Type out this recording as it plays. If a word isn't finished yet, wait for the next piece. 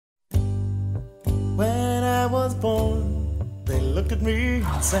was born, they looked at me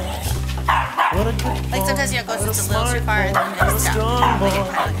and said, what a good boy. Like sometimes it goes just a little too far and then you just stop.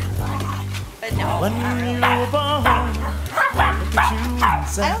 But no. When you were born, look at you and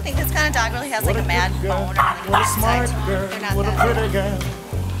said, I don't think this kind of dog really has like a mad bone or anything. what a smart girl, They're not what a that. pretty girl.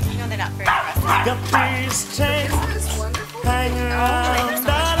 You know they're not very aggressive. Got these chains hanging around,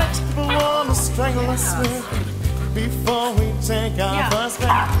 people want to strangle us with before we take our first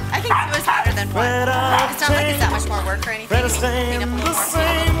bath. I think two is better than one. It's not like it's that much more work or anything. Better stay in the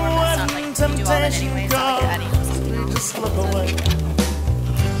same when temptation calls. Just look away.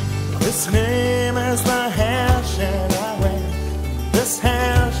 This name is the hair shirt I wear. This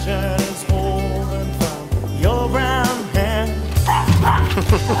hair shirt is woven from your brown hair.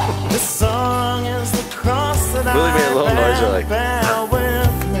 This song is the cross that Really made a little noise like. Bear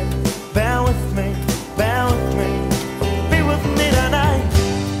with me, bear with me, bear with me. Be with me tonight.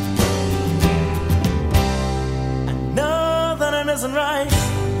 I know that it isn't right.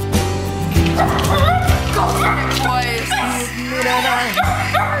 Boys. Be with me tonight.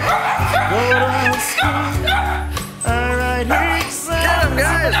 Go to school. Alright, he's Get him,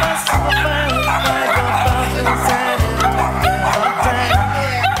 guys!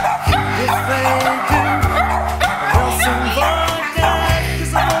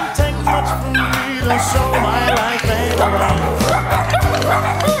 Show my life ain't alright.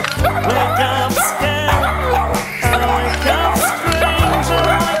 Wake up scared, I wake up strange, I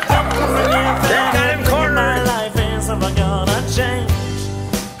wake up cornered. My life ain't ever gonna change.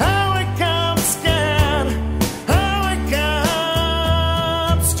 I wake up scared, I wake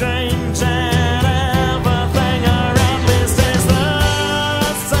up strange, and everything around me stays the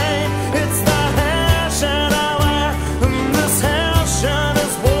same. It's the hair shirt I wear, and this hair shirt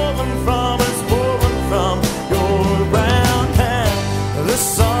is woven from your brown hair. This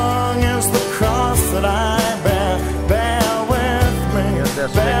song is the cross that I bear. Bear with me,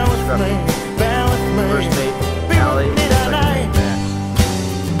 bear with me, bear with me. Be with me tonight.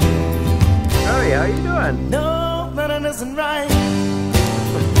 Howdy, how you doing? No, that it isn't right.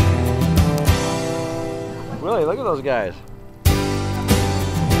 Really, look at those guys.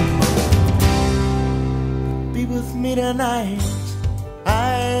 Be with me tonight.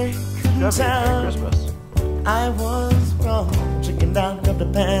 I couldn't tell. Christmas. I was wrong. Chickened out, grabbed a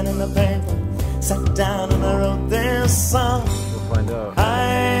pen and a paper, sat down and I wrote this song. We'll find out.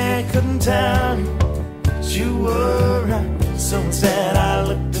 I couldn't tell you that you were right, so instead I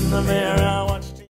looked in the mirror.